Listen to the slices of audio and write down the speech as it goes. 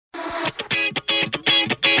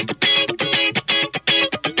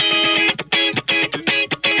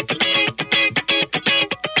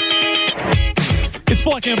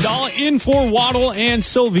Bleck Abdalla in for Waddle and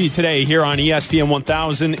Sylvie today here on ESPN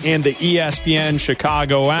 1000 and the ESPN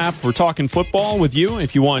Chicago app. We're talking football with you.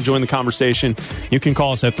 If you want to join the conversation, you can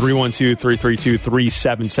call us at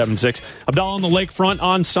 312-332-3776. Abdalla on the lakefront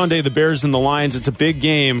on Sunday, the Bears and the Lions. It's a big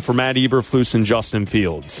game for Matt Eberflus and Justin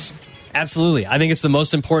Fields. Absolutely. I think it's the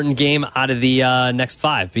most important game out of the next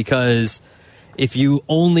five, because if you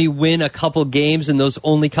only win a couple games and those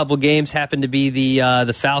only couple games happen to be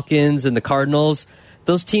the Falcons and the Cardinals,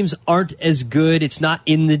 those teams aren't as good. It's not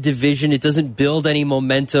in the division. It doesn't build any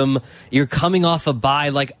momentum. You're coming off a bye.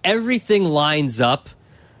 Like, everything lines up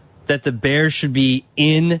that the Bears should be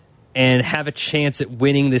in and have a chance at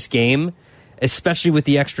winning this game, especially with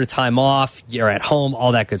the extra time off. You're at home,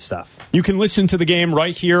 all that good stuff. You can listen to the game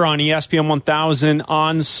right here on ESPN 1000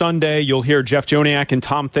 on Sunday. You'll hear Jeff Joniak and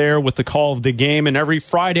Tom Thayer with the call of the game. And every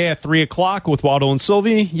Friday at 3 o'clock with Waddle and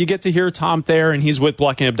Sylvie, you get to hear Tom Thayer, and he's with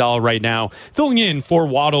Bleck and Abdalla right now, filling in for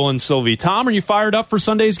Waddle and Sylvie. Tom, are you fired up for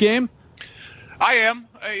Sunday's game? I am.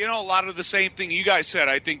 A lot of the same thing you guys said.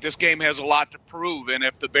 I think this game has a lot to prove. And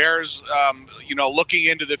if the Bears, looking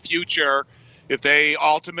into the future, if they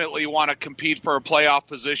ultimately want to compete for a playoff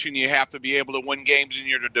position, you have to be able to win games in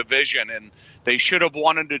your division. And they should have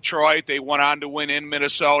won in Detroit. They went on to win in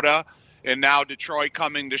Minnesota. And now Detroit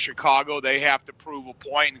coming to Chicago, they have to prove a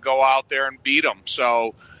point and go out there and beat them.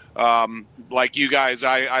 So, like you guys,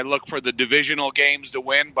 I look for the divisional games to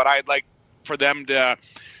win, but I'd like for them to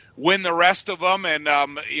win the rest of them. And,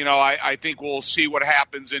 I think we'll see what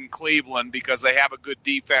happens in Cleveland, because they have a good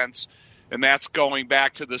defense. And that's going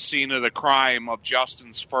back to the scene of the crime of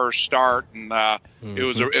Justin's first start, and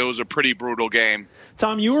it was a pretty brutal game.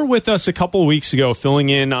 Tom, you were with us a couple of weeks ago, filling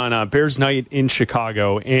in on Bears night in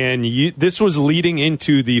Chicago, and this was leading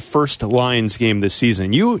into the first Lions game this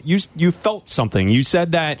season. You felt something. You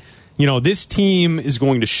said that this team is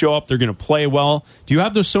going to show up. They're going to play well. Do you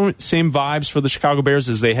have those same vibes for the Chicago Bears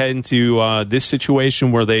as they head into this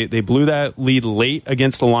situation where they blew that lead late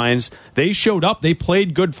against the Lions? They showed up. They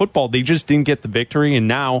played good football. They just didn't get the victory, and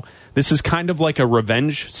now this is kind of like a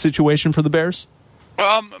revenge situation for the Bears?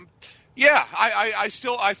 Yeah, I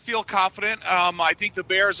feel confident. I think the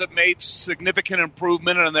Bears have made significant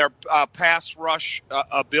improvement in their pass rush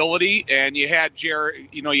ability, and you have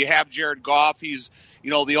Jared Goff. He's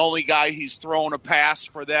the only guy he's thrown a pass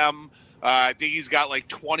for them. I think he's got like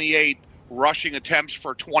 28 rushing attempts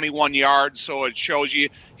for 21 yards, so it shows you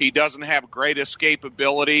he doesn't have great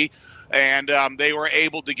escapability. And they were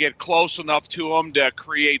able to get close enough to him to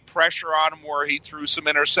create pressure on him where he threw some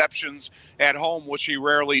interceptions at home, which he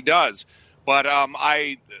rarely does. But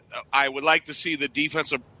I would like to see the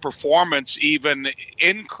defensive performance even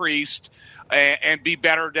increased and be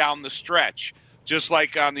better down the stretch. Just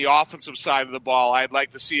like on the offensive side of the ball, I'd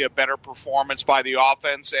like to see a better performance by the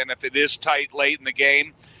offense. And if it is tight late in the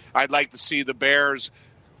game, I'd like to see the Bears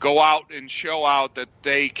go out and show out that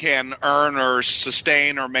they can earn or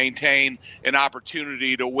sustain or maintain an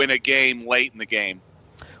opportunity to win a game late in the game.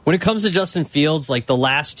 When it comes to Justin Fields, like the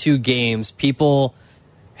last two games, people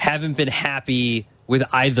haven't been happy with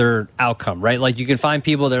either outcome, right? Like, you can find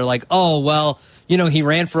people that are like, oh, well, he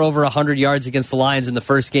ran for over 100 yards against the Lions in the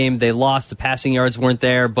first game. They lost. The passing yards weren't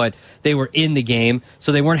there, but they were in the game.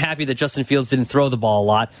 So they weren't happy that Justin Fields didn't throw the ball a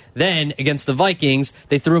lot. Then against the Vikings,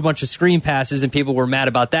 they threw a bunch of screen passes, and people were mad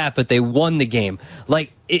about that, but they won the game.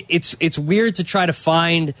 Like, it's weird to try to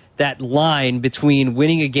find that line between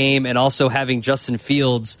winning a game and also having Justin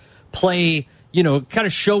Fields play, kind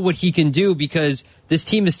of show what he can do, because this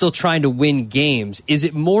team is still trying to win games. Is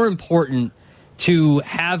it more important to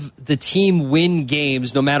have the team win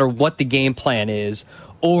games no matter what the game plan is,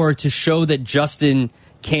 or to show that Justin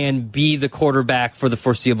can be the quarterback for the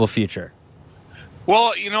foreseeable future?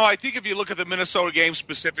 Well, I think if you look at the Minnesota game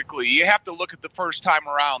specifically, you have to look at the first time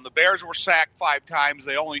around. The Bears were sacked 5 times.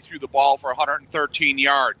 They only threw the ball for 113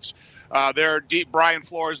 yards. Brian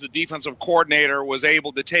Flores, the defensive coordinator, was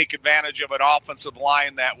able to take advantage of an offensive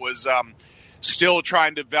line that was still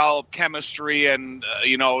trying to develop chemistry and,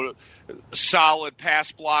 solid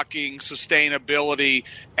pass blocking sustainability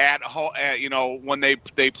when they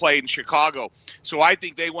played in Chicago. So I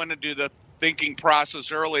think they went into the thinking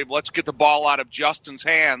process early. Let's get the ball out of Justin's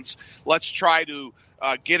hands. Let's try to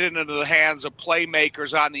get it into the hands of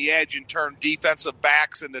playmakers on the edge and turn defensive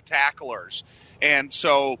backs into tacklers. And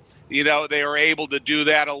so, they were able to do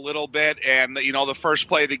that a little bit. And, the first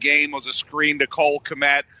play of the game was a screen to Cole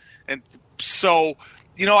Kmet. And so,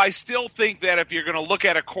 I still think that if you're going to look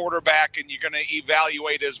at a quarterback and you're going to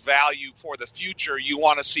evaluate his value for the future, you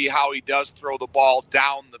want to see how he does throw the ball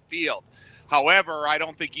down the field. However, I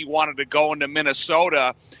don't think he wanted to go into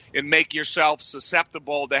Minnesota and make yourself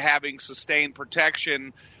susceptible to having sustained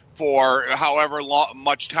protection for however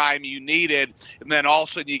much time you needed, and then all of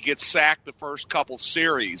a sudden you get sacked the first couple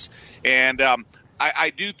series. And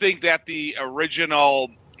I do think that the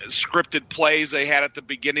original scripted plays they had at the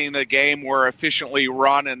beginning of the game were efficiently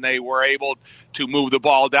run, and they were able to move the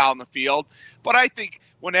ball down the field. But I think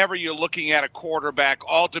whenever you're looking at a quarterback,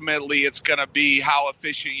 ultimately it's going to be how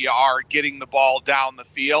efficient you are getting the ball down the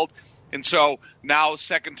field. And so now,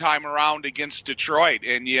 second time around against Detroit,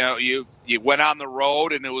 and you went on the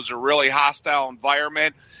road, and it was a really hostile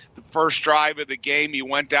environment. The first drive of the game, you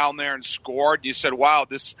went down there and scored. You said, wow,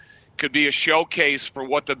 this could be a showcase for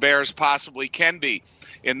what the Bears possibly can be.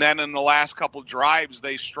 And then in the last couple drives,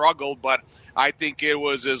 they struggled, but I think it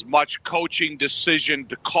was as much coaching decision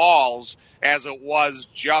to calls as it was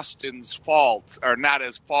Justin's fault, or not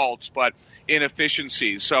his faults, but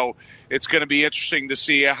inefficiencies. So it's going to be interesting to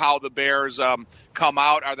see how the Bears come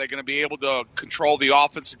out. Are they going to be able to control the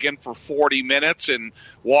offense again for 40 minutes and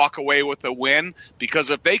walk away with a win? Because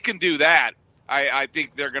if they can do that, I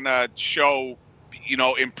think they're going to show,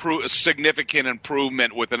 significant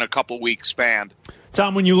improvement within a couple weeks span.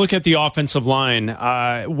 Tom, when you look at the offensive line,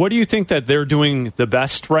 what do you think that they're doing the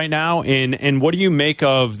best right now, and what do you make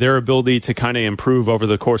of their ability to kind of improve over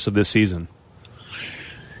the course of this season?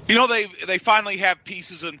 They finally have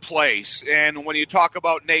pieces in place, and when you talk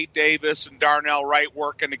about Nate Davis and Darnell Wright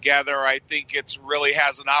working together, I think it's really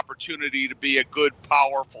has an opportunity to be a good,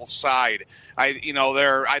 powerful side. I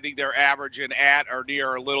think they're averaging at or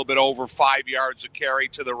near a little bit over 5 yards a carry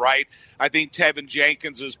to the right. I think Tevin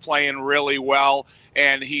Jenkins is playing really well,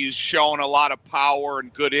 and he's shown a lot of power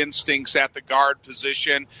and good instincts at the guard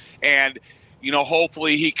position, and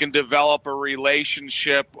hopefully he can develop a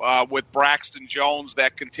relationship with Braxton Jones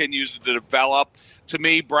that continues to develop. To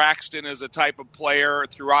me, Braxton is a type of player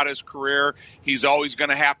throughout his career. He's always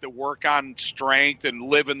going to have to work on strength and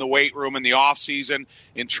live in the weight room in the offseason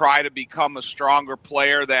and try to become a stronger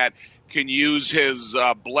player that can use his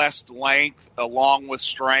blessed length along with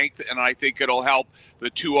strength, and I think it'll help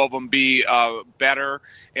the two of them be better.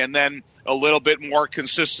 And then a little bit more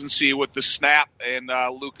consistency with the snap and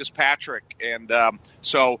Lucas Patrick. And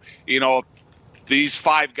so, these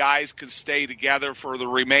five guys can stay together for the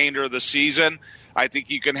remainder of the season. I think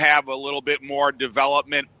you can have a little bit more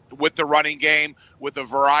development with the running game, with a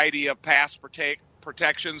variety of pass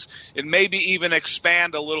protections, and maybe even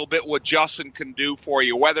expand a little bit what Justin can do for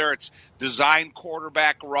you, whether it's design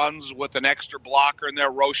quarterback runs with an extra blocker in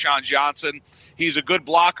there, Roschon Johnson. He's a good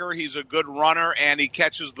blocker, he's a good runner, and he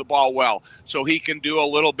catches the ball well. So he can do a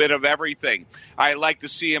little bit of everything. I like to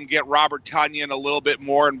see him get Robert Tonyan a little bit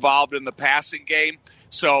more involved in the passing game.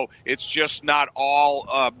 So it's just not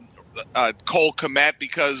all Cole Kmet,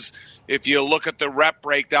 because if you look at the rep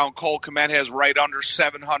breakdown, Cole Kmet has right under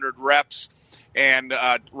 700 reps. And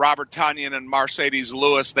Robert Tonyan and Mercedes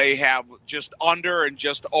Lewis, they have just under and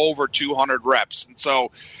just over 200 reps. And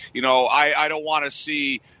so, I don't want to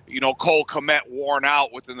see, Cole Kmet worn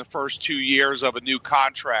out within the first 2 years of a new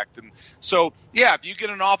contract. And so, if you get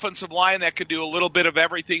an offensive line that can do a little bit of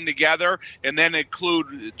everything together and then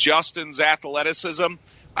include Justin's athleticism,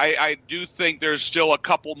 I do think there's still a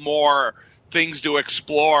couple more things to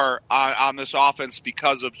explore on this offense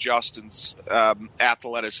because of Justin's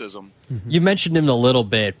athleticism. You mentioned him a little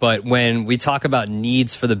bit, but when we talk about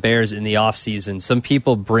needs for the Bears in the offseason, some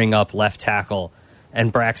people bring up left tackle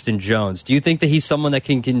and Braxton Jones. Do you think that he's someone that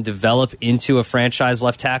can develop into a franchise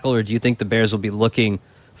left tackle, or do you think the Bears will be looking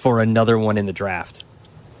for another one in the draft?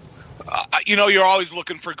 You're always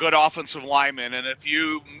looking for good offensive linemen, and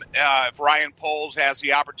if Ryan Poles has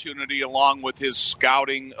the opportunity, along with his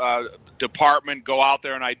scouting department, go out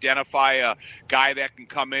there and identify a guy that can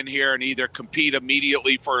come in here and either compete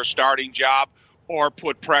immediately for a starting job or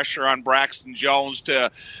put pressure on Braxton Jones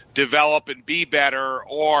to develop and be better,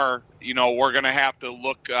 or we're going to have to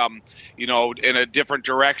look in a different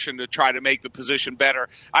direction to try to make the position better.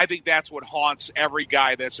 I think that's what haunts every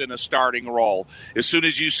guy that's in a starting role. As soon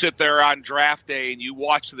as you sit there on draft day and you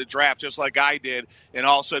watch the draft just like I did, and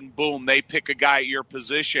all of a sudden, boom, they pick a guy at your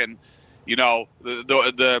position,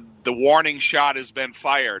 the warning shot has been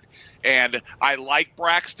fired. And I like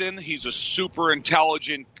Braxton. He's a super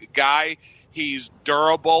intelligent guy. He's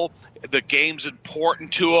durable. The game's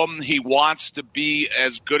important to him. He wants to be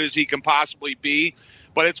as good as he can possibly be.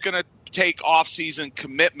 But it's going to take off-season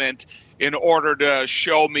commitment in order to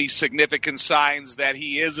show me significant signs that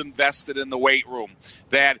he is invested in the weight room.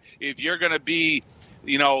 That if you're going to be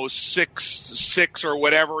 6'6" or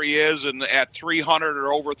whatever he is, and at 300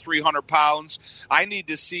 or over 300 pounds, I need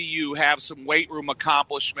to see you have some weight room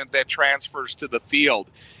accomplishment that transfers to the field.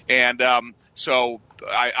 And so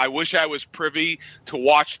I wish I was privy to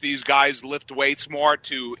watch these guys lift weights more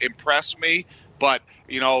to impress me. But,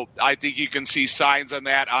 I think you can see signs on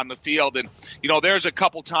that on the field. And, there's a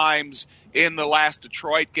couple times in the last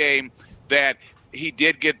Detroit game that he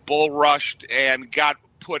did get bull rushed and got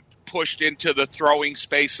pushed into the throwing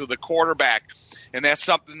space of the quarterback. And that's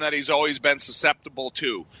something that he's always been susceptible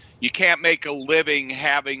to. You can't make a living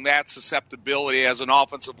having that susceptibility as an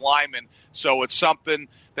offensive lineman. So it's something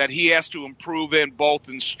that he has to improve in, both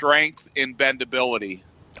in strength and bendability.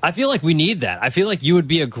 I feel like we need that. I feel like you would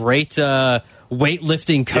be a great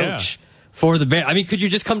weightlifting coach for the Bears. I mean, could you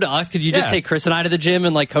just come to us? Could you just take Chris and I to the gym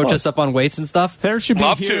and coach us up on weights and stuff? Thayer should be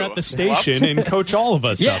here at the station and coach all of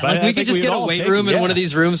us up. We could just get a weight room in one of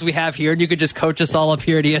these rooms we have here, and you could just coach us all up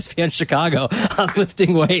here at ESPN Chicago on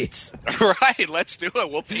lifting weights. Right, let's do it.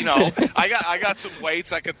 Well, I got some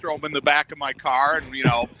weights. I could throw them in the back of my car and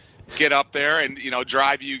get up there and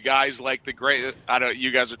drive you guys like the great.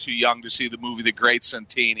 You guys are too young to see the movie The Great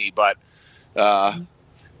Santini, but.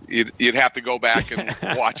 You'd have to go back and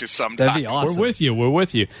watch it sometime. That'd be awesome. We're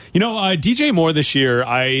with you. DJ Moore this year,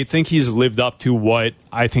 I think he's lived up to what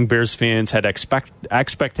I think Bears fans had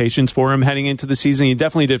expectations for him heading into the season. He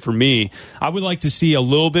definitely did for me. I would like to see a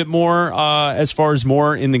little bit more as far as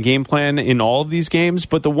more in the game plan in all of these games.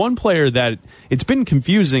 But the one player that it's been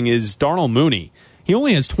confusing is Darnell Mooney. He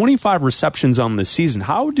only has 25 receptions on the season.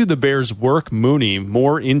 How do the Bears work Mooney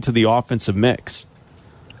more into the offensive mix?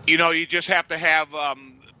 You just have to have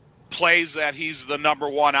plays that he's the number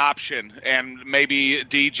one option, and maybe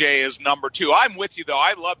DJ is number two. I'm with you, though.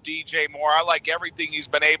 I love DJ Moore. I like everything he's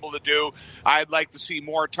been able to do. I'd like to see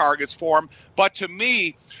more targets for him. But to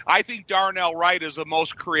me, I think Darnell Wright is the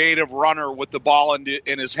most creative runner with the ball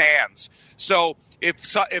in his hands. So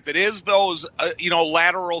if it is those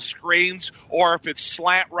lateral screens, or if it's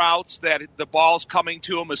slant routes that the ball's coming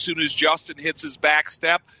to him as soon as Justin hits his back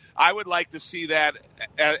step, I would like to see that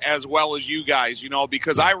as well as you guys,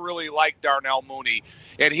 because I really like Darnell Mooney.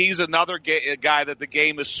 And he's another guy that the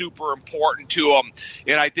game is super important to him.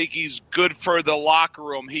 And I think he's good for the locker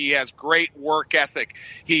room. He has great work ethic.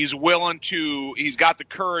 He's got the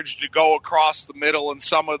courage to go across the middle in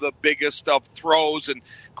some of the biggest of throws,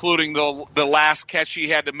 including the last catch he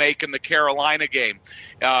had to make in the Carolina game.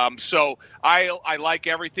 So I like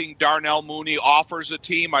everything Darnell Mooney offers the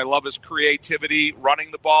team. I love his creativity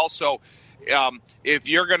running the ball. So if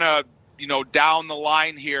you're going to, down the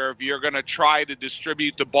line here, if you're going to try to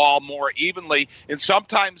distribute the ball more evenly, and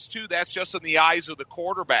sometimes, too, that's just in the eyes of the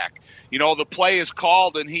quarterback. The play is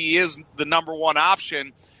called and he is the number one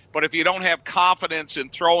option, but if you don't have confidence in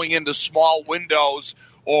throwing into small windows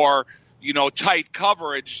or, tight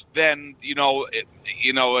coverage, then,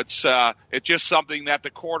 it's just something that the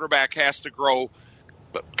quarterback has to grow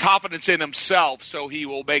confidence in himself, so he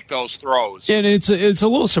will make those throws. And it's a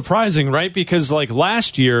little surprising, right? Because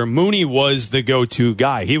last year, Mooney was the go-to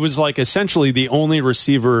guy. He was essentially the only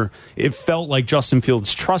receiver it felt like Justin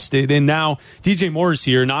Fields trusted. And now DJ Moore is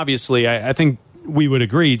here, and obviously I think we would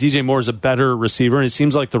agree DJ Moore is a better receiver, and it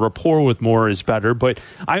seems like the rapport with Moore is better. But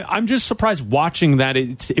I'm just surprised watching that.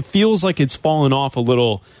 It feels like it's fallen off a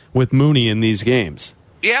little with Mooney in these games.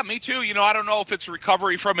 Yeah, me too. I don't know if it's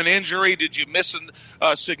recovery from an injury. Did you miss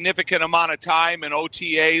a significant amount of time in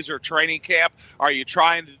OTAs or training camp? Are you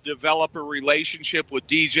trying to develop a relationship with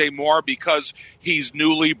DJ Moore because he's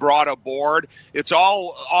newly brought aboard? It's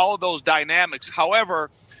all of those dynamics.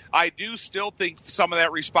 However, I do still think some of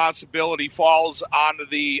that responsibility falls onto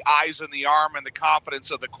the eyes and the arm and the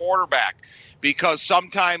confidence of the quarterback, because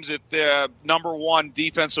sometimes if the number one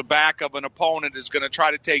defensive back of an opponent is going to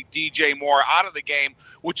try to take DJ Moore out of the game,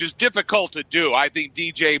 which is difficult to do, I think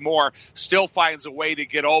DJ Moore still finds a way to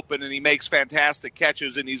get open, and he makes fantastic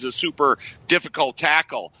catches, and he's a super difficult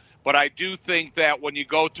tackle. But I do think that when you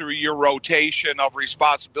go through your rotation of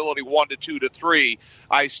responsibility 1 to 2 to 3,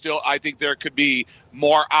 I think there could be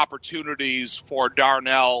more opportunities for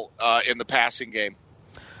Darnell in the passing game.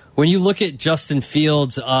 When you look at Justin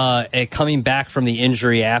Fields coming back from the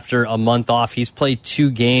injury after a month off, he's played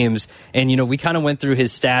 2 games, and we kind of went through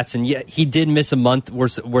his stats, and yet he did miss a month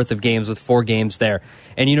worth of games with 4 games there.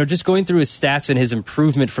 And just going through his stats and his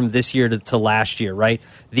improvement from this year to last year, right?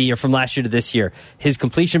 From last year to this year, his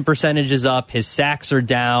completion percentage is up, his sacks are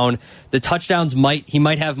down, the touchdowns he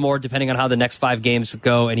might have more depending on how the next 5 games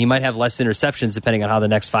go, and he might have less interceptions depending on how the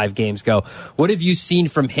next 5 games go. What have you seen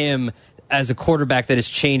from him as a quarterback that has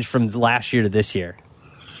changed from last year to this year?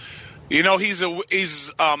 He's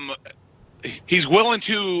he's willing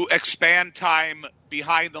to expand time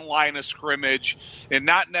behind the line of scrimmage and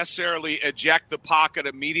not necessarily eject the pocket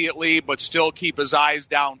immediately, but still keep his eyes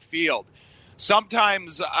downfield.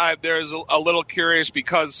 Sometimes there's a little curious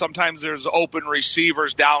because sometimes there's open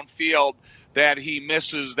receivers downfield that he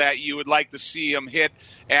misses that you would like to see him hit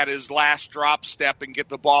at his last drop step and get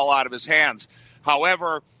the ball out of his hands.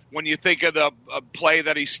 However, when you think of the play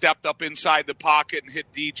that he stepped up inside the pocket and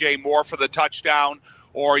hit DJ Moore for the touchdown,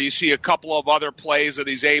 or you see a couple of other plays that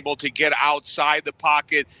he's able to get outside the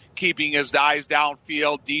pocket, keeping his eyes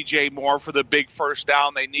downfield, DJ Moore for the big first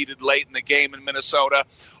down they needed late in the game in Minnesota.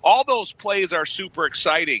 All those plays are super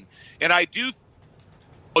exciting. And I do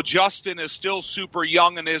think Justin is still super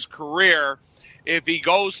young in his career. If he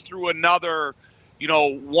goes through another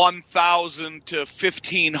 1,000 to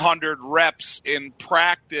 1,500 reps in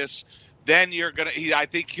practice, then I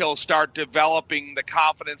think he'll start developing the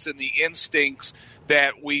confidence and the instincts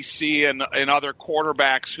that we see in other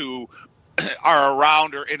quarterbacks who are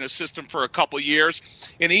around or in a system for a couple years.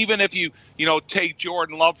 And even if you take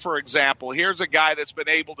Jordan Love, for example, here's a guy that's been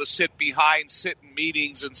able to sit in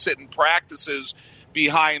meetings and sit in practices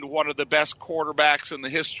behind one of the best quarterbacks in the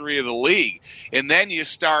history of the league. And then you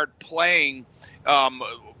start playing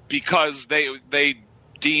because they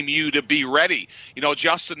deem you to be ready.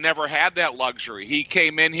 Justin never had that luxury. He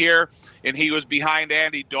came in here and he was behind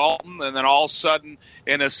Andy Dalton, and then all of a sudden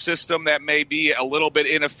in a system that may be a little bit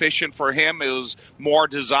inefficient for him, it was more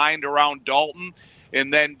designed around Dalton.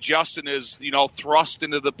 And then Justin is, thrust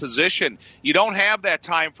into the position. You don't have that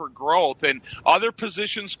time for growth, and other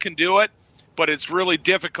positions can do it, but it's really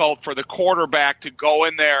difficult for the quarterback to go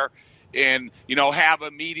in there and, have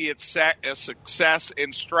immediate success.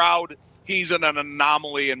 In Stroud, he's an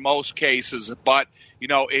anomaly in most cases, but,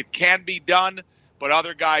 it can be done. But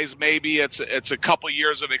other guys, maybe it's a couple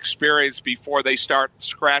years of experience before they start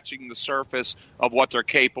scratching the surface of what they're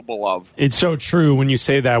capable of. It's so true when you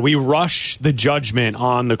say that. We rush the judgment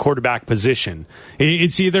on the quarterback position.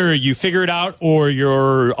 It's either you figure it out or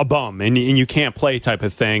you're a bum and you can't play type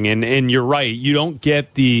of thing. And you're right. You're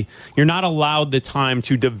not allowed the time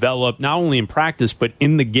to develop, not only in practice, but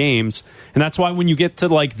in the games. And that's why when you get to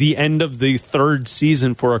the end of the third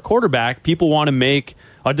season for a quarterback, people want to make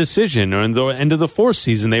a decision, or in the end of the fourth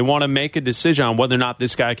season, they want to make a decision on whether or not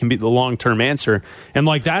this guy can be the long-term answer. And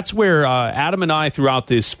that's where Adam and I throughout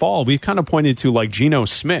this fall, we've kind of pointed to Geno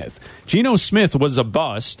Smith. Geno Smith was a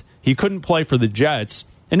bust. He couldn't play for the Jets,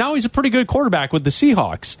 and now he's a pretty good quarterback with the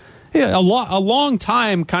Seahawks. Yeah, a long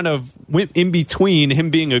time kind of went in between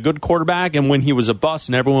him being a good quarterback and when he was a bust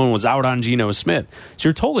and everyone was out on Geno Smith. So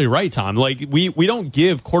you're totally right, Tom. We don't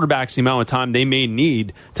give quarterbacks the amount of time they may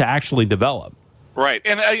need to actually develop. Right.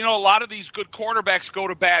 And, a lot of these good quarterbacks go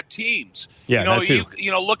to bad teams. Yeah, that too.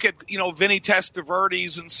 Look at, Vinny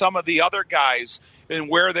Testaverde's and some of the other guys and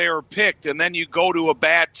where they were picked. And then you go to a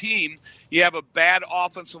bad team. You have a bad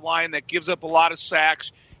offensive line that gives up a lot of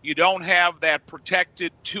sacks. You don't have that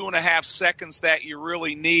protected 2.5 seconds that you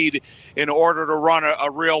really need in order to run a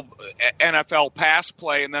real NFL pass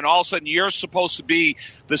play. And then all of a sudden you're supposed to be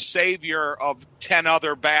the savior of 10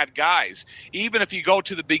 other bad guys. Even if you go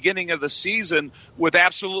to the beginning of the season with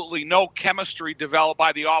absolutely no chemistry developed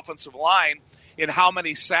by the offensive line in how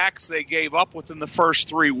many sacks they gave up within the first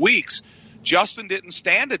 3 weeks, Justin didn't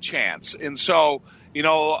stand a chance. And so,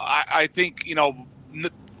 I think,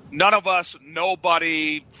 none of us,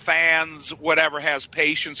 nobody, fans, whatever, has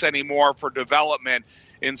patience anymore for development.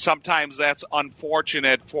 And sometimes that's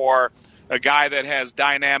unfortunate for a guy that has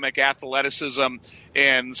dynamic athleticism.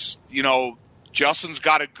 And, Justin's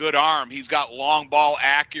got a good arm. He's got long ball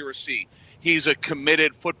accuracy. He's a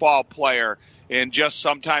committed football player. And just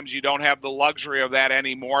sometimes you don't have the luxury of that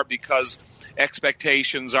anymore because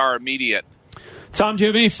expectations are immediate. Tom, do you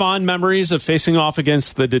have any fond memories of facing off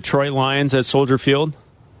against the Detroit Lions at Soldier Field?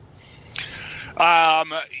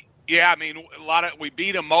 Yeah, we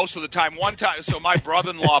beat them most of the time. One time, so my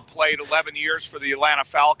brother-in-law played 11 years for the Atlanta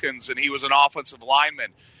Falcons, and he was an offensive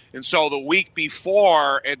lineman. And so the week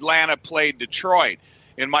before, Atlanta played Detroit.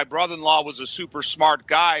 And my brother-in-law was a super smart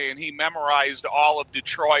guy, and he memorized all of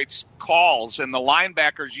Detroit's calls. And the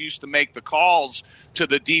linebackers used to make the calls to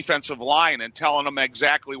the defensive line and telling them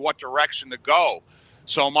exactly what direction to go.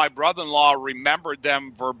 So my brother-in-law remembered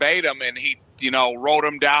them verbatim, and he, wrote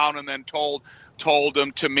them down and then told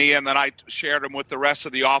them to me, and then I shared them with the rest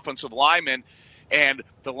of the offensive linemen. And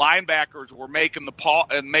the linebackers were making the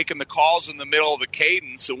calls in the middle of the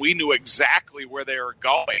cadence, and we knew exactly where they were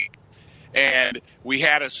going. And we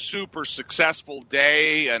had a super successful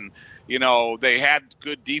day, and they had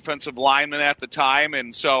good defensive linemen at the time,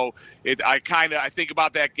 and so I think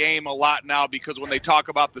about that game a lot now because when they talk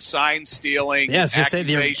about the sign stealing, I was gonna say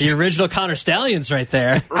the original Connor Stallions right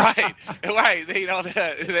there, right.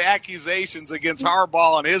 The accusations against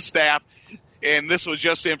Harbaugh and his staff, and this was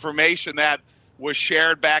just information that was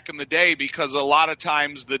shared back in the day because a lot of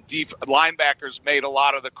times the linebackers made a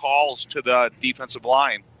lot of the calls to the defensive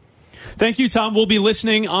line. Thank you, Tom. We'll be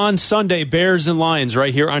listening on Sunday, Bears and Lions,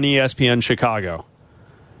 right here on ESPN Chicago.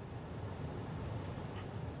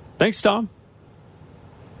 Thanks, Tom.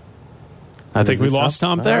 I think we lost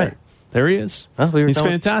Tom there. Right. There he is. Well, He's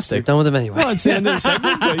fantastic. We're done with him anyway. Well, it's the end of the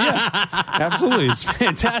segment, but yeah, absolutely. It's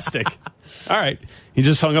fantastic. All right. He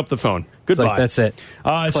just hung up the phone. Goodbye. That's it.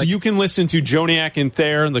 So you can listen to Joniak and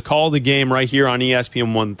Thayer and the Call of the Game right here on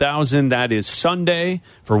ESPN 1000. That is Sunday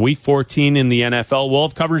for Week 14 in the NFL. We'll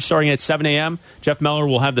have coverage starting at 7 a.m. Jeff Meller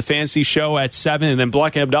will have the fantasy show at 7, and then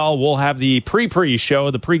Bleck Abdalla will have the pre-pre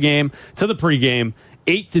show, the pregame to the pregame,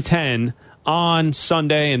 8 to 10 on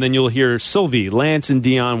Sunday, and then you'll hear Sylvie, Lance, and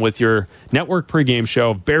Dion with your network pregame show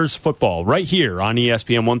of Bears football right here on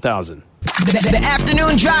ESPN 1000. The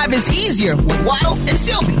afternoon drive is easier with Waddle and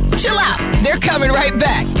Sylvie. Chill out. They're coming right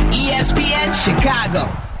back. ESPN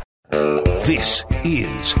Chicago. This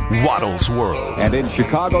is Waddle's World. And in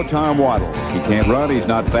Chicago, Tom Waddle. He can't run, he's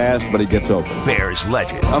not fast, but he gets open. Bears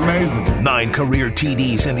legend. Amazing. 9 career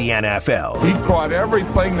TDs in the NFL. He caught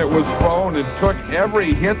everything that was thrown and took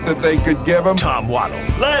every hit that they could give him. Tom Waddle.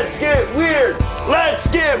 Let's get weird. Let's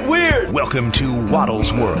get weird. Welcome to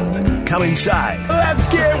Waddle's World. Come inside. Let's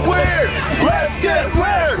get weird. Let's get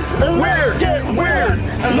weird. Weird. Get weird.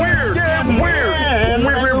 Weird. Get weird.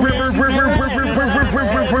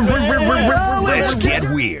 Let's get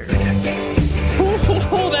weird.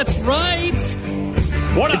 Oh, that's right.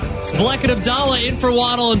 What up? It's Bleck Abdalla in for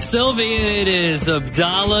Waddle and Sylvie, and it is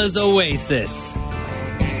Abdalla's Oasis.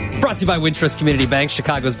 Brought to you by Wintrust Community Bank,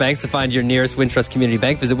 Chicago's banks. To find your nearest Wintrust Community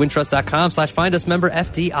Bank, visit wintrust.com/find us, member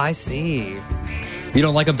FDIC. You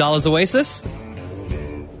don't like Abdalla's Oasis?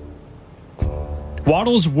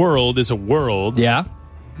 Waddle's World is a world. Yeah.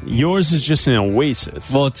 Yours is just an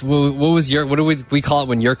oasis. Well, what do we call it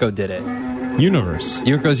when Yurko did it? Universe.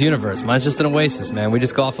 Yurko's universe. Mine's just an oasis, man. We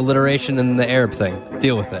just go off alliteration and the Arab thing.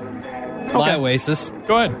 Deal with it. It's my oasis.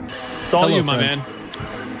 Go ahead. It's all you, my man.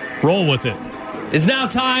 Roll with it. It's now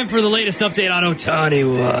time for the latest update on Ohtani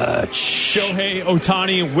Watch. Shohei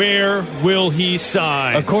Ohtani, where will he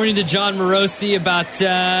sign? According to John Morosi about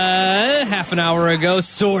half an hour ago,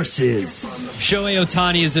 sources. Shohei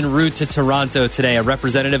Ohtani is en route to Toronto today. A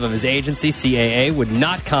representative of his agency, CAA, would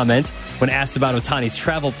not comment when asked about Ohtani's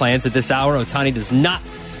travel plans. At this hour, Ohtani does not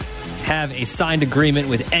have a signed agreement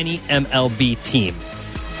with any MLB team.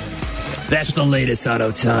 That's the latest on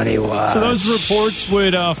Ohtani Watch. So those reports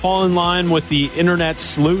would fall in line with the internet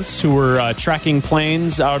sleuths who were tracking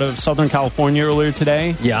planes out of Southern California earlier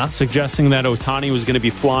today. Yeah. Suggesting that Ohtani was going to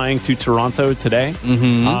be flying to Toronto today.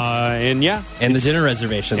 Mm-hmm. And the dinner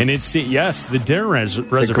reservation. And it's, yes, the dinner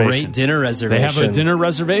reservation. The great dinner reservation. They have a dinner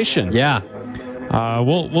reservation. Yeah.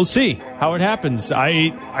 We'll see how it happens.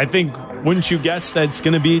 I think, wouldn't you guess that it's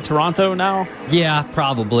going to be Toronto now? Yeah,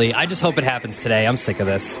 probably. I just hope it happens today. I'm sick of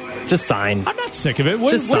this. Just sign. I'm not sick of it.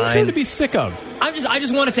 What is there to be sick of? I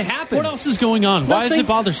just want it to happen. What else is going on? Nothing. Why is it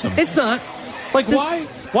bothersome? It's not. Like,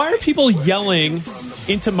 why are people yelling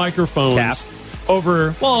into microphones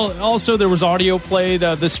over... Well, also there was audio played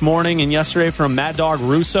this morning and yesterday from Mad Dog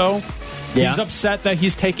Russo. Yeah. He's upset that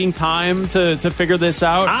he's taking time to figure this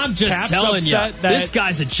out. I'm just telling you, this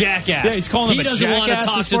guy's a jackass. Yeah, he's calling him a jackass. He doesn't want to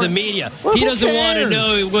talk to the media. Well, he doesn't want to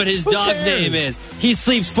know what his dog's name is. He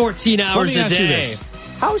sleeps 14 hours a day.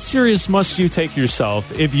 How serious must you take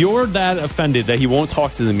yourself if you're that offended that he won't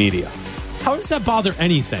talk to the media? How does that bother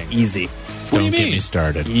anything? Easy. Don't get me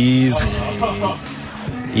started. Easy.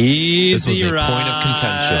 Easy, this was a Rod. Point of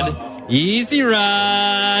contention. Easy,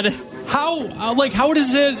 Rod. How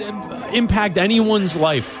does it impact anyone's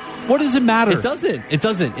life? What does it matter? It doesn't. It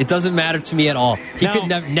doesn't matter to me at all. He could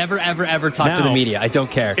never, ever talk to the media. I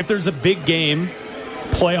don't care. If there's a big game,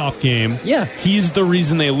 playoff game, yeah, he's the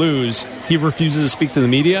reason they lose. He refuses to speak to the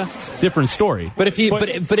media. Different story. But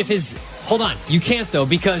if his hold on, you can't though,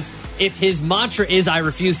 because if his mantra is "I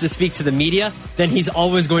refuse to speak to the media," then he's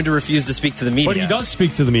always going to refuse to speak to the media. But he does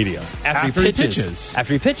speak to the media after he pitches.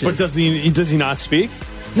 After he pitches. But does he not speak?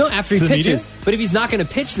 No, after he pitches. But if he's not going to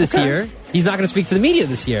pitch this year, he's not going to speak to the media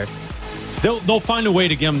this year. They'll find a way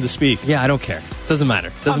to get him to speak. Yeah, I don't care. Doesn't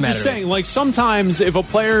matter. I'm just saying, like, sometimes if a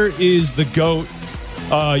player is the GOAT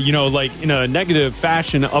like in a negative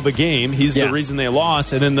fashion of a game. He's the reason they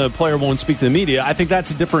lost, and then the player won't speak to the media. I think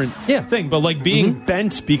that's a different thing. But like being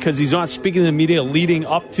bent because he's not speaking to the media leading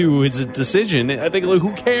up to his decision, I think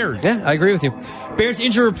who cares? Yeah, I agree with you. Bears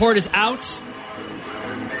injury report is out.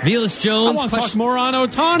 Velus Jones. I want to talk more on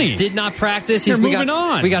Ohtani. Did not practice. Moving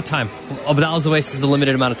on. We got time. Abdalla's Oasis is a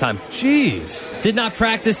limited amount of time. Jeez. Did not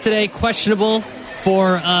practice today. Questionable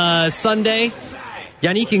for Sunday.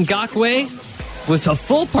 Yannick Ngakoue was a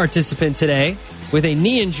full participant today with a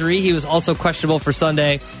knee injury. He was also questionable for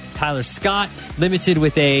Sunday. Tyler Scott, limited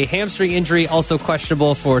with a hamstring injury, also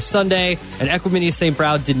questionable for Sunday. And Equimini St.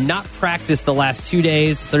 Brown did not practice the last 2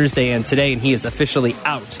 days, Thursday and today, and he is officially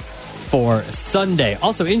out for Sunday.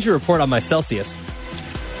 Also, injury report on my Celsius.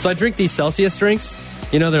 So I drink these Celsius drinks.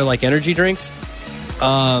 They're like energy drinks.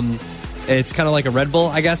 It's kind of like a Red Bull,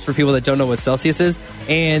 I guess, for people that don't know what Celsius is.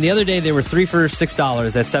 And the other day, they were 3 for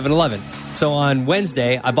 $6 at 7-Eleven. So on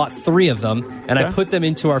Wednesday, I bought 3 of them, and I put them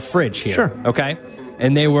into our fridge here. Sure. Okay?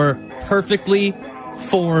 And they were perfectly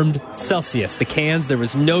formed Celsius. The cans, there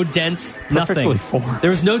was no dents, nothing. Perfectly formed. There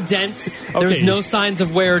was no dents. There was no signs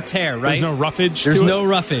of wear or tear, right? There's no roughage. There's no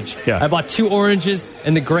roughage. Yeah. I bought 2 oranges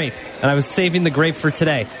and the grape, and I was saving the grape for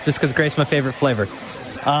today just because grape's my favorite flavor.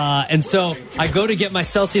 And so I go to get my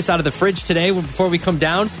Celsius out of the fridge today before we come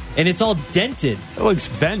down, and it's all dented. It looks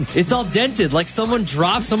bent. It's all dented. Like someone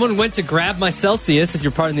went to grab my Celsius, if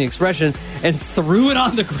you're pardon the expression, and threw it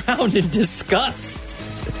on the ground in disgust.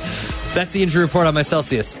 That's the injury report on my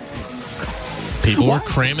Celsius. People were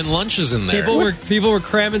cramming lunches in there. People were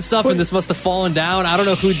cramming stuff, and this must have fallen down. I don't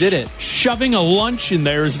know who did it. Shoving a lunch in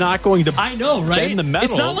there is not going to. I know, right? Bend the metal.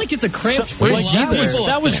 It's not like it's a cramped So, fridge like,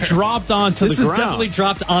 that was dropped onto the ground. This was definitely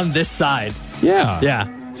dropped on this side.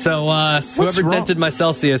 Yeah. So whoever dented my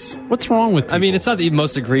Celsius. What's wrong with people? I mean, it's not the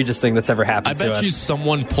most egregious thing that's ever happened to us. I bet you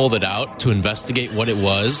someone pulled it out to investigate what it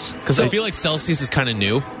was, because I feel like Celsius is kind of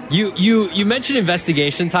new. You mentioned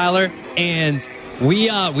investigation, Tyler, and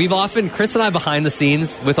we've often, Chris and I behind the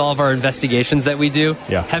scenes with all of our investigations that we do,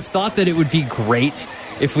 have thought that it would be great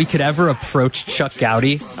if we could ever approach Chuck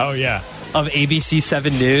Gowdy. Oh, yeah. Of ABC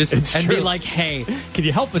 7 News it's and true. be like, hey, can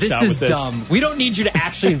you help us out with this? This is dumb. We don't need you to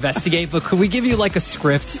actually investigate, but could we give you like a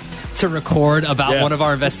script to record about one of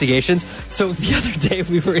our investigations? So the other day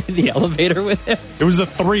we were in the elevator with him. It was the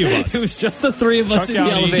 3 of us. It was just the 3 of us in the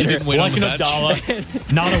elevator. Bleck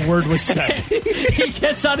Abdalla. Not a word was said. He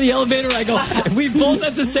gets out of the elevator. I go, and we both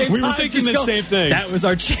at the same time. We were thinking the same thing. That was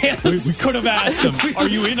our chance. We could have asked him, are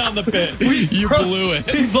you in on the bit? You blew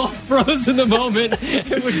it. We both froze in the moment.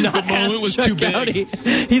 It would not ask was Chuck too big. Gowdy.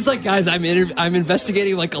 He's like, guys, I'm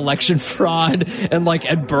investigating like election fraud and like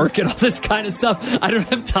Ed Burke and all this kind of stuff. I don't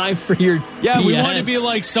have time for your BS. We want to be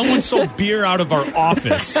like, someone stole beer out of our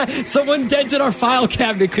office. Someone dented our file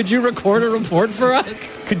cabinet. Could you record a report for us?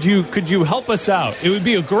 Could you help us out? It would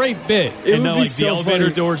be a great bit. It would be so the elevator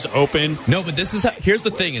funny. doors open. No, but here's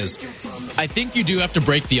the thing is, I think you do have to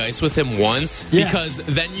break the ice with him once, because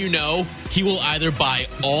then he will either buy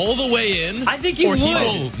all the way in, I think he or would. he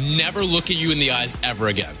will never look at you in the eyes ever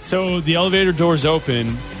again. So the elevator doors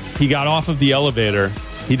open. He got off of the elevator.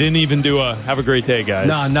 He didn't even do a "Have a great day, guys."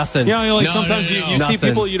 No, nothing. Sometimes you see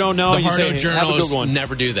people you don't know. The you say, hard-nosed "Hey, have a good journalists one."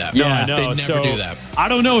 never do that. No, I know. They never So, do that. I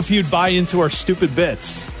don't know if you'd buy into our stupid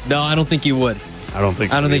bits. No, I don't think you would. I don't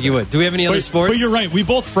think so. I don't think you would. Do we have any other sports? But you're right. We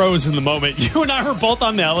both froze in the moment. You and I were both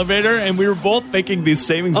on the elevator, and we were both thinking the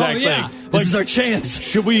same exact thing. This is our chance.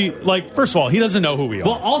 Should we, first of all, he doesn't know who we are.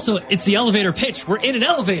 Well, also, it's the elevator pitch. We're in an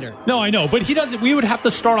elevator. No, I know, but he doesn't. We would have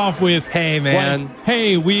to start off with, hey, man.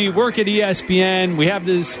 Hey, we work at ESPN. We have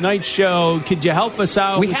this night show. Could you help us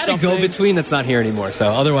out? We had a go-between that's not here anymore, so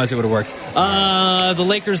otherwise it would have worked. The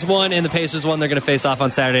Lakers won and the Pacers won. They're going to face off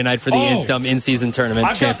on Saturday night for the in-season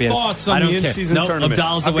tournament champion. I've got thoughts on the in-season tournament.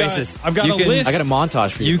 Abdalla's Oasis. I've got a list. I got a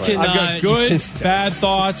montage for you. I've got good, bad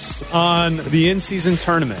thoughts on the in-season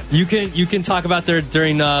tournament. You can talk about there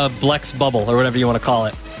during Bleck's bubble or whatever you want to call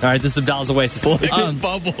it. All right, this is Abdalla's Oasis. Bleck's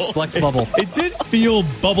bubble. Bleck's bubble. It did feel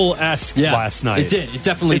bubble-esque last night. It did. It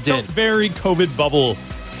definitely did. Felt very COVID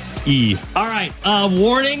bubble-y. All right,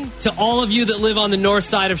 warning to all of you that live on the north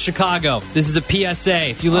side of Chicago. This is a PSA.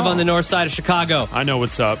 If you live on the north side of Chicago, I know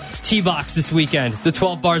what's up. It's T-Box this weekend. The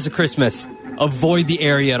 12 bars of Christmas. Avoid the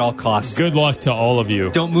area at all costs. Good luck to all of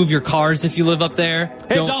you. Don't move your cars if you live up there.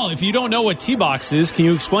 Hey, Doll, if you don't know what T-Box is, can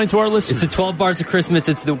you explain to our listeners? It's the 12 bars of Christmas.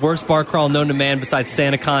 It's the worst bar crawl known to man besides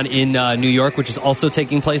SantaCon in New York, which is also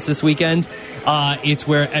taking place this weekend. It's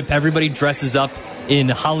where everybody dresses up in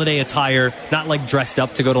holiday attire, not like dressed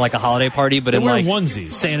up to go to like a holiday party, but in like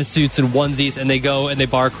onesies, Santa suits and onesies, and they go and they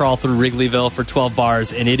bar crawl through Wrigleyville for 12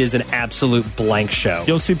 bars, and it is an absolute blank show.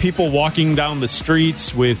 You'll see people walking down the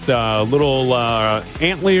streets with little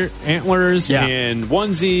antlers and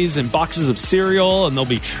onesies and boxes of cereal, and they'll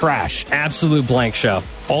be trashed. Absolute blank show.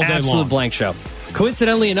 All day long. Absolute blank show.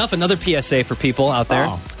 Coincidentally enough, another PSA for people out there.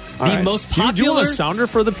 Oh. The most popular... Do you want a sounder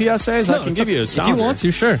for the PSAs? No, I can give you a sounder. If you want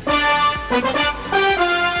to, sure.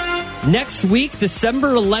 Next week,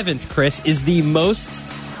 December 11th, Chris, is the most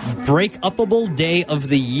break-upable day of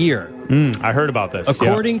the year. I heard about this.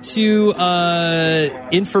 According to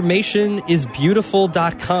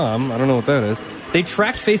informationisbeautiful.com, I don't know what that is, they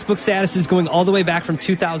tracked Facebook statuses going all the way back from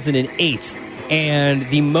 2008. And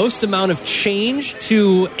the most amount of change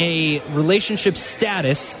to a relationship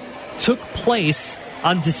status took place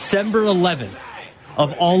on December 11th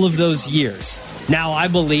of all of those years. Now, I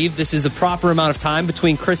believe this is the proper amount of time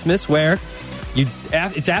between Christmas where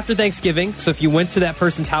it's after Thanksgiving. So if you went to that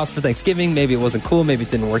person's house for Thanksgiving, maybe it wasn't cool, maybe it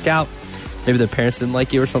didn't work out, maybe their parents didn't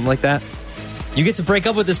like you or something like that. You get to break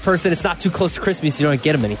up with this person. It's not too close to Christmas. You don't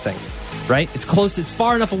get them anything, right? It's close. It's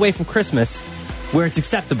far enough away from Christmas where it's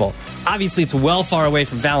acceptable. Obviously, it's well far away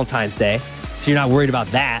from Valentine's Day, so you're not worried about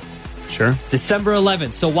that. Sure. December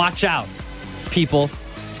 11th, so watch out, people.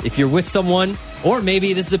 If you're with someone, or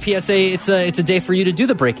maybe this is a PSA, it's a day for you to do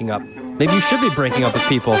the breaking up. Maybe you should be breaking up with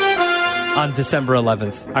people on December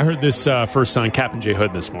 11th. I heard this first on Cap and J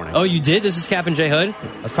Hood this morning. Oh, you did? This is Cap and J Hood?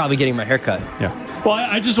 I was probably getting my hair cut. Yeah. Well,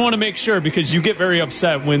 I just want to make sure, because you get very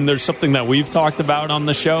upset when there's something that we've talked about on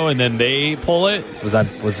the show and then they pull it. Was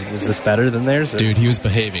this better than theirs? Or? Dude, he was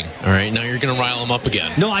behaving. All right, now you're going to rile him up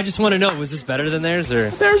again. No, I just want to know, was this better than theirs? Or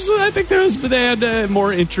I think they had a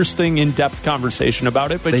more interesting, in-depth conversation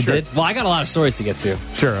about it. But they sure. did? Well, I got a lot of stories to get to.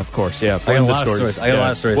 Sure, of course, yeah. I got a lot of stories. I got a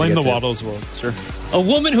lot of stories. Blame to the get Waddle's world, sure. A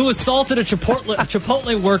woman who assaulted a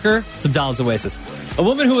Chipotle worker. It's Abdalla's Oasis. A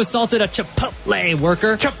woman who assaulted a Chipotle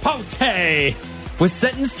worker. Chipotle was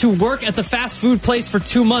sentenced to work at the fast food place for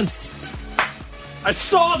 2 months. I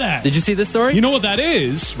saw that. Did you see this story? You know what that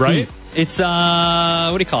is, right? It's,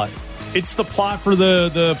 what do you call it? It's the plot for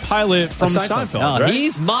the pilot from Seinfeld, right?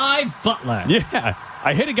 He's my butler. Yeah.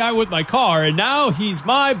 I hit a guy with my car, and now he's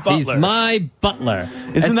my butler. He's my butler.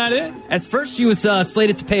 Isn't that it? At first, she was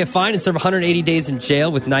slated to pay a fine and serve 180 days in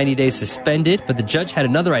jail with 90 days suspended, but the judge had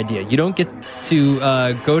another idea. You don't get to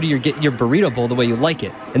go to get your burrito bowl the way you like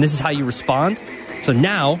it, and this is how you respond. So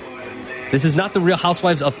now, this is not the Real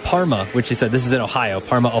Housewives of Parma, which he said this is in Ohio,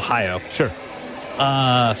 Parma, Ohio. Sure.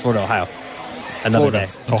 Florida, Ohio. Another day.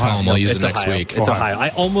 I'll tell him I'll use it next Ohio. week. It's Ohio. I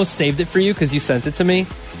almost saved it for you because you sent it to me.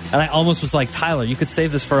 And I almost was like, Tyler, you could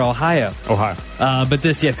save this for Ohio. But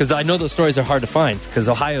this, because I know those stories are hard to find because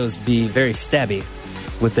Ohio's be very stabby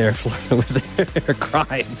with their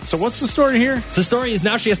crimes. So what's the story here? So the story is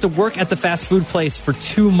now she has to work at the fast food place for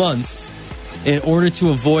 2 months in order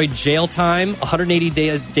to avoid jail time, 180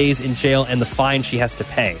 days in jail, and the fine she has to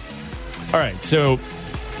pay. All right, so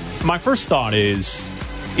my first thought is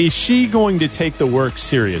she going to take the work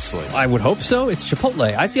seriously? I would hope so. It's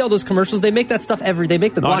Chipotle. I see all those commercials. They make that stuff they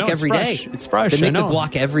make the guac every day. It's fresh. They make the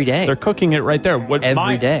guac every day. They're cooking it right there.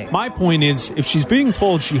 Every day. My point is, if she's being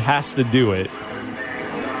told she has to do it,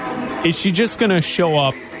 is she just going to show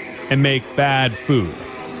up and make bad food?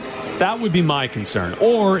 That would be my concern.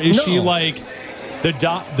 Or is she like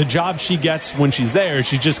the job she gets when she's there?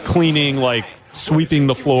 She's just cleaning, like sweeping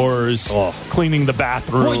the floors, cleaning the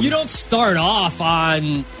bathroom. Well, you don't start off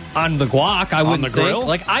on the guac. I wouldn't the grill? think.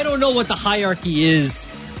 Like, I don't know what the hierarchy is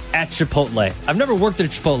at Chipotle. I've never worked at a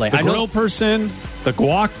Chipotle. The grill person, the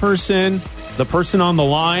guac person, the person on the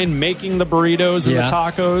line making the burritos and the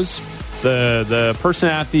tacos. The person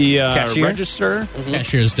at the register. Mm-hmm.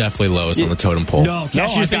 Cashier is definitely lowest on the totem pole. No,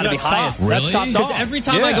 cashier's got to be highest. Really? Because every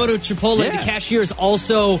time I go to Chipotle, the cashier is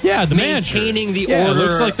also maintaining the order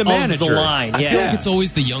looks like the manager. Of the line. I feel like it's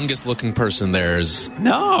always the youngest looking person there is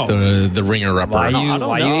the ringer-upper.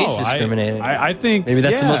 Why you age discriminating? I think maybe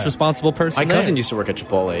that's the most responsible person. My cousin used to work at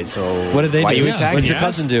Chipotle, so what did they do? What did your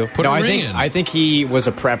cousin do? I think he was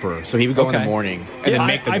a prepper, so he would go in the morning and then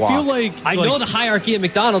make the guac. I feel like I know the hierarchy at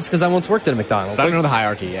McDonald's because I once worked at a McDonald's. I don't know the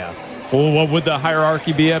hierarchy, yeah. Well, what would the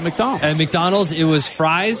hierarchy be at McDonald's? At McDonald's, it was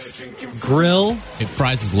fries, grill.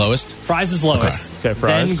 Fries is lowest? Fries is lowest. Okay,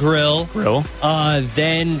 fries. Then grill.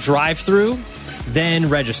 Then drive-through. Then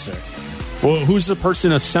register. Well, who's the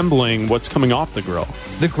person assembling what's coming off the grill?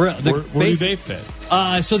 The grill. Where do they fit?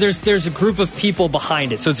 So there's a group of people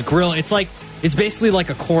behind it. So it's grill. It's basically like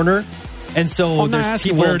a corner. And so I'm there's not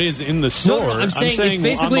asking people where it is in the store. No, I'm saying it's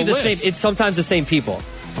basically the same. It's sometimes the same people.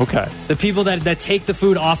 Okay. The people that take the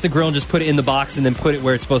food off the grill and just put it in the box and then put it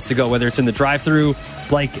where it's supposed to go, whether it's in the drive-through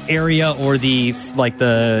area or the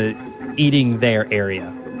eating there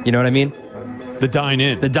area. You know what I mean? The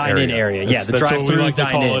dine-in. The dine-in area. Yeah, the drive-through like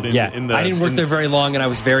dine-in. I didn't work there very long, and I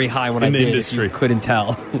was very high when I did. Industry. If you couldn't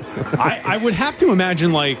tell. I would have to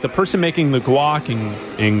imagine the person making the guac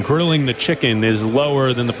and grilling the chicken is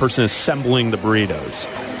lower than the person assembling the burritos.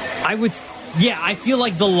 I feel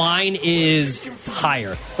like the line is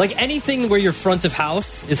higher. Like anything where you're front of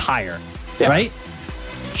house is higher, right?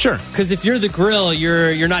 Sure. Because if you're the grill,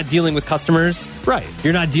 you're not dealing with customers. Right.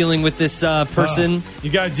 You're not dealing with this person. You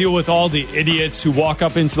got to deal with all the idiots who walk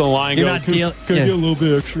up into the line and can I get a little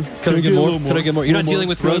bit extra? Can I get more? Can I get more? You're not dealing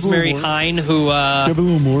with Rosemary Hine, who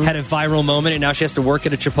had a viral moment, and now she has to work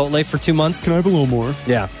at a Chipotle for 2 months. Can I have a little more?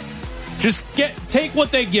 Yeah. Just take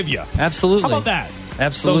what they give you. Absolutely. How about that?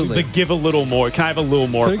 Absolutely. So give a little more. Can I have a little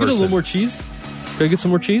more? Can I get a little more cheese? Can I get some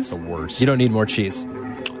more cheese? The worst. You don't need more cheese.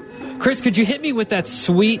 Chris, could you hit me with that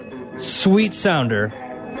sweet, sweet sounder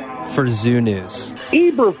for Zoo News?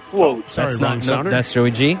 Eberfloat. Sorry, wrong sounder. That's Joey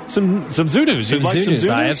G. Some Zoo News. Some Zoo News.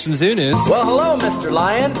 I have some Zoo News. Well, hello, Mr.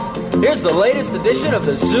 Lion. Here's the latest edition of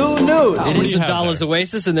the Zoo News. It is Abdalla's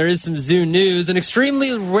Oasis, and there is some Zoo News. An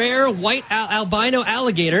extremely rare white albino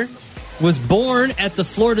alligator was born at the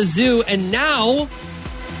Florida Zoo, and now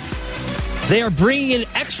they are bringing in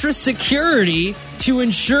extra security to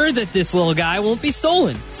ensure that this little guy won't be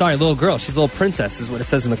stolen. Sorry, little girl. She's a little princess is what it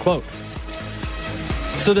says in the quote.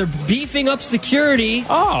 So they're beefing up security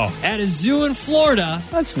at a zoo in Florida.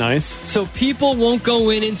 That's nice. So people won't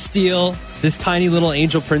go in and steal this tiny little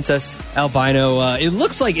angel princess albino.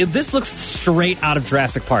 This looks straight out of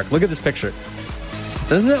Jurassic Park. Look at this picture.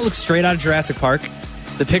 Doesn't that look straight out of Jurassic Park?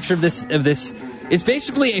 The picture of this, it's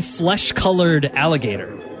basically a flesh-colored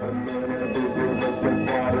alligator.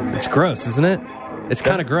 It's gross, isn't it? It's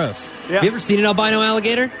kind of gross. Yeah. Have you ever seen an albino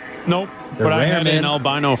alligator? Nope. But I had an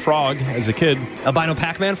albino frog as a kid. Albino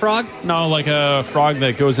Pac-Man frog? No, like a frog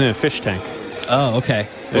that goes in a fish tank. Oh, okay.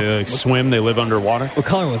 They swim, they live underwater. What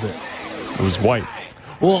color was it? It was white.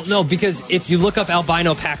 Well, no, because if you look up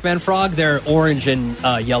albino Pac-Man frog, they're orange and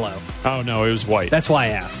yellow. Oh, no, it was white. That's why I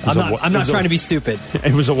asked. I'm not trying to be stupid.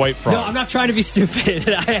 It was a white frog. No, I'm not trying to be stupid.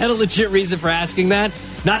 I had a legit reason for asking that.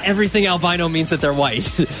 Not everything albino means that they're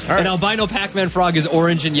white. Right. An albino Pac-Man frog is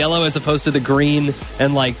orange and yellow as opposed to the green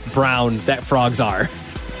and brown that frogs are.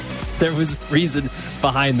 There was reason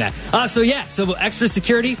behind that. So extra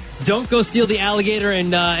security. Don't go steal the alligator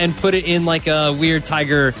and put it in a weird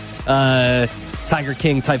Tiger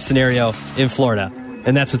King type scenario in Florida.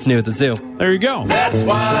 And that's what's new at the zoo. There you go. That's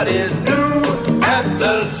what is new at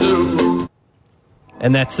the zoo.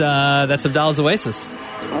 And that's Abdalla's Oasis.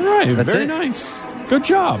 All right. That's very it. Nice. Good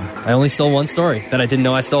job. I only stole one story that I didn't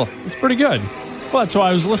know I stole. It's pretty good. Well, that's why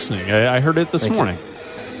I was listening. I heard it this morning.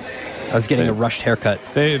 I was getting a rushed haircut.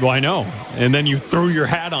 I know. And then you threw your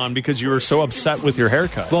hat on because you were so upset with your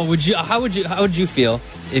haircut. Well, how would you feel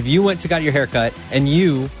if you went to get your haircut and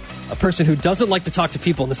you, a person who doesn't like to talk to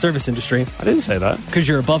people in the service industry, I didn't say that, because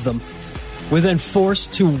you're above them, were then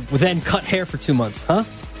forced to then cut hair for 2 months, huh?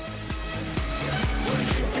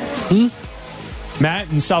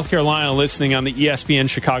 Matt in South Carolina listening on the ESPN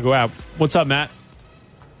Chicago app. What's up, Matt?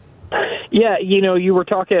 Yeah, you were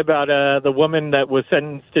talking about the woman that was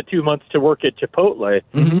sentenced to 2 months to work at Chipotle.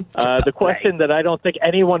 Mm-hmm. The question that I don't think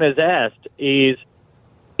anyone has asked is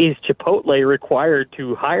Chipotle required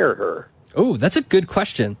to hire her? Oh, that's a good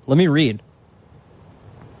question. Let me read.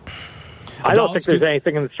 I don't think there's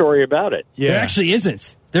anything in the story about it. Yeah. There actually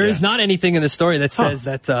isn't. There is not anything in the story that says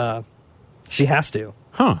that she has to.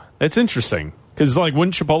 Huh. That's interesting. Because,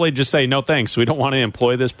 wouldn't Chipotle just say, no, thanks, we don't want to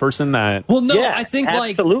employ this person that... Well, no, I think,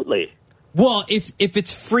 absolutely. Well, if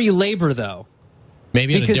it's free labor, though.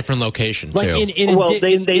 Maybe in a different location, too. They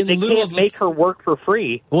can't make her work for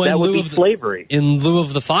free. Well, that would be slavery. In lieu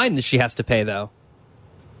of the fine that she has to pay, though.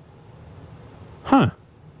 Huh.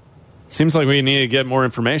 Seems like we need to get more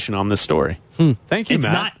information on this story. Thank you,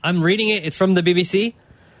 Matt. I'm reading it. It's from the BBC.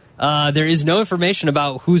 There is no information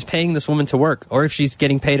about who's paying this woman to work or if she's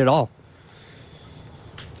getting paid at all.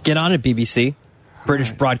 Get on it, BBC.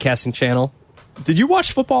 British Broadcasting Channel. Did you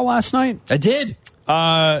watch football last night? I did.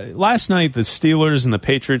 Last night, the Steelers and the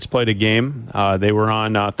Patriots played a game. They were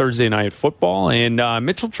on Thursday Night Football, and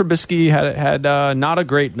Mitchell Trubisky had not a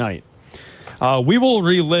great night. We will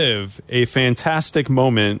relive a fantastic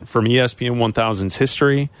moment from ESPN 1000's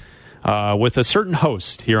history with a certain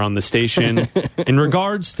host here on the station in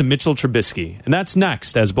regards to Mitchell Trubisky. And that's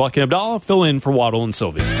next as Bleck Abdalla fill in for Waddle and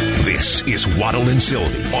Sylvie. This is Waddle and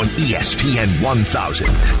Sylvie on ESPN 1000.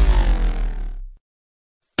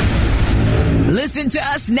 Listen to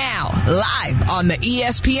us now, live on the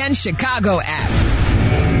ESPN Chicago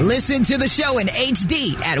app. Listen to the show in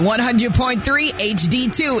HD at 100.3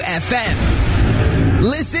 HD2 FM.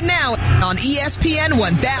 Listen now on ESPN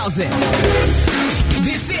 1000.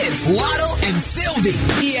 This is Waddle and Sylvie,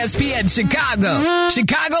 ESPN Chicago,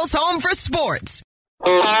 Chicago's home for sports.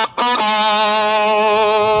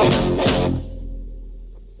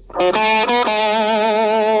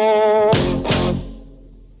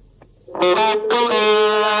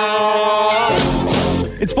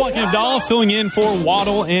 It's Bleck Abdalla filling in for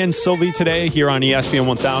Waddle and Sylvie today here on ESPN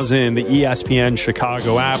 1000 and the ESPN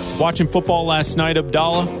Chicago app. Watching football last night,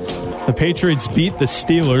 Abdalla. The Patriots beat the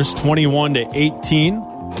Steelers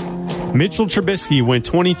 21-18. Mitchell Trubisky went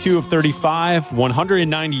 22 of 35,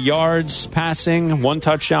 190 yards passing, 1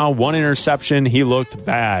 touchdown, 1 interception. He looked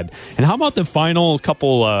bad. And how about the final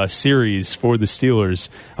couple series for the Steelers?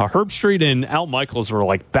 Herbstreit and Al Michaels were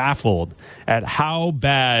like baffled at how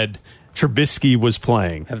bad Trubisky was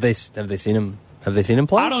playing. Have they seen him? Have they seen him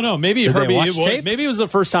play? I don't know. Maybe Herbie. Maybe it was the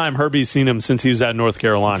first time Herbie's seen him since he was at North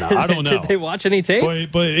Carolina. I don't know. Did they watch any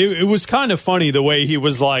tape? But it was kind of funny the way he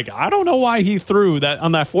was like, I don't know why he threw that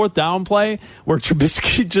on that 4th down play where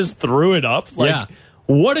Trubisky just threw it up. Like, yeah.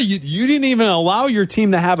 What are you? You didn't even allow your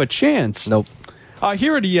team to have a chance. Nope.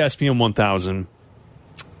 Here at ESPN 1000,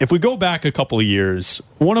 if we go back a couple of years,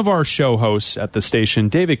 one of our show hosts at the station,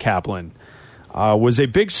 David Kaplan, was a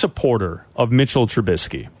big supporter of Mitchell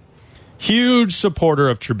Trubisky. Huge supporter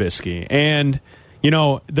of Trubisky. And, you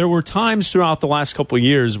know, there were times throughout the last couple of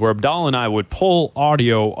years where Abdalla and I would pull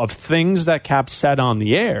audio of things that Cap said on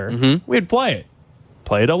the air. Mm-hmm. We'd play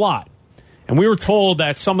it a lot. And we were told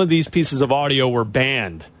that some of these pieces of audio were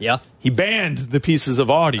banned. Yeah. He banned the pieces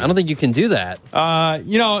of audio. I don't think you can do that.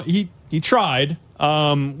 You know, he tried.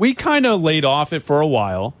 We kind of laid off it for a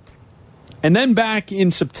while. And then back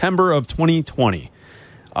in September of 2020,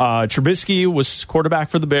 Trubisky was quarterback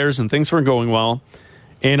for the Bears and things weren't going well.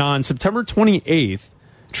 And on September 28th,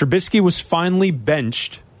 Trubisky was finally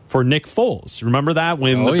benched for Nick Foles. Remember that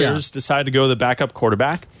when the Bears decided to go the backup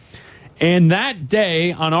quarterback? And that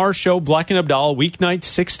day on our show, Bleck and Abdalla, weeknight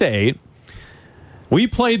 6 to 8, we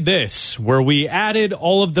played this where we added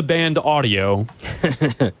all of the banned audio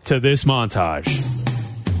to this montage.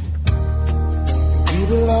 We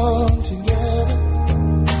belong together.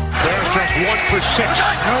 Bears just 1 for 6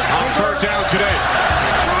 on 3rd down today.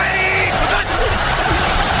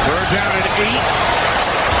 3rd down and 8.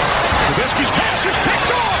 Trubisky's pass is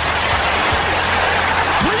picked off.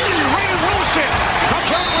 Ray Wilson comes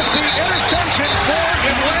up with the interception for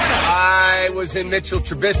Atlanta. I was in Mitchell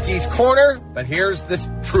Trubisky's corner, but here's the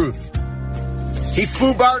truth. He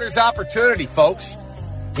foobarred his opportunity, folks.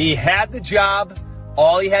 He had the job.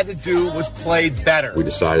 All he had to do was play better. We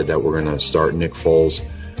decided that we're going to start Nick Foles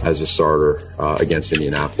as a starter against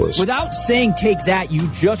Indianapolis. Without saying take that, you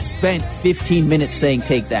just spent 15 minutes saying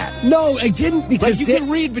take that. No, I didn't, because you can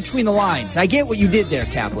read between the lines. I get what you did there,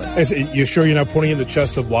 Kaplan. You sure you're not putting in the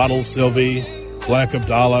chest of Waddle, Sylvie, Bleck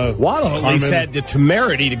Abdalla? Waddle at least had the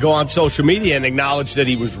temerity to go on social media and acknowledge that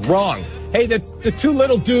he was wrong. Hey, the 2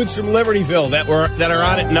 little dudes from Libertyville that are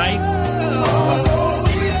on at night.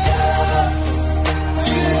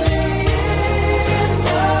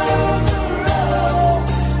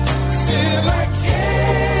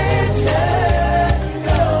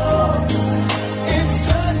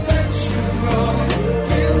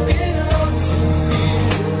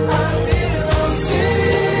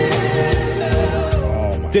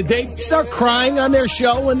 Did they start crying on their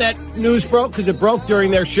show when that news broke? Because it broke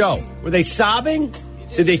during their show. Were they sobbing?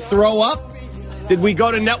 Did they throw up? Did we go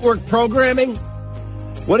to network programming?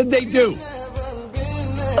 What did they do?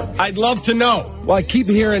 I'd love to know. Well, I keep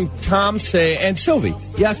hearing Tom say, and Sylvie,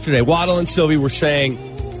 yesterday, Waddle and Sylvie were saying,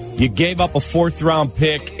 you gave up a 4th-round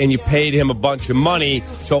pick and you paid him a bunch of money,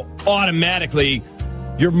 so automatically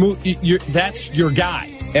that's your guy.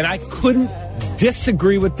 And I couldn't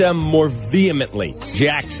disagree with them more vehemently.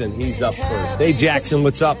 Jackson, he's up first. Hey, Jackson,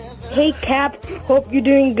 what's up? Hey, Cap. Hope you're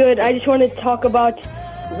doing good. I just wanted to talk about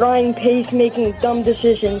Ryan Pace making dumb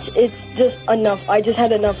decisions. It's just enough. I just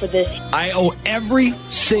had enough of this. I owe every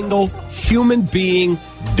single human being,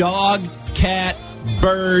 dog, cat,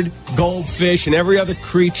 bird, goldfish, and every other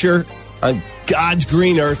creature on God's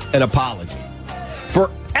green earth an apology.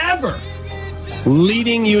 Forever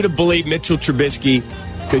leading you to believe Mitchell Trubisky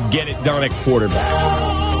could get it done at quarterback.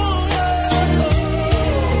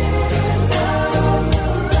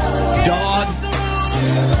 Dog,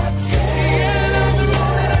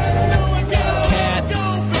 cat,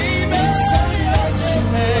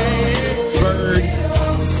 bird,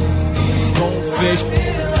 goldfish.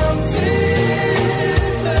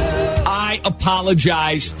 I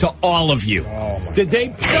apologize to all of you. Did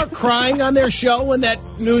they start crying on their show when that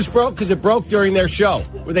news broke? Because it broke during their show.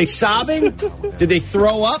 Were they sobbing? Did they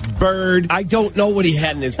throw up? Bird. I don't know what he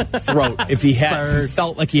had in his throat. If he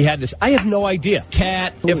felt like he had this. I have no idea.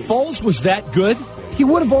 Cat. If Foles was that good, he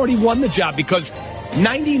would have already won the job because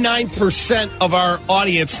 99% of our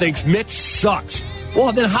audience thinks Mitch sucks.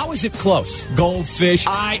 Well, then how is it close? Goldfish,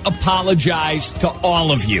 I apologize to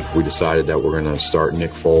all of you. We decided that we're going to start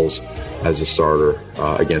Nick Foles as a starter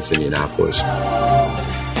against Indianapolis. Still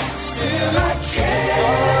I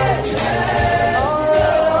can't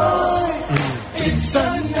It's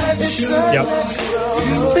unnatural. Yep.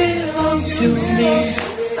 You belong to me.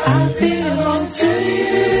 I belong to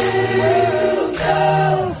you.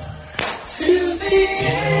 Go to the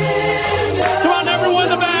end. Come on, everyone in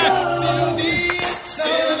the back.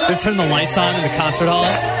 They turn the lights on in the concert hall.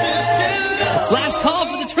 It's last call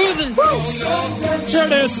for the truth. There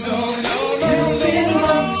it is. You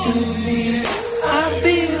belong to me. I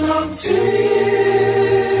belong to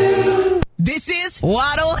you. This is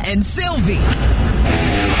Waddle and Sylvie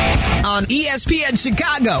on ESPN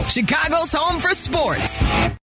Chicago, Chicago's home for sports.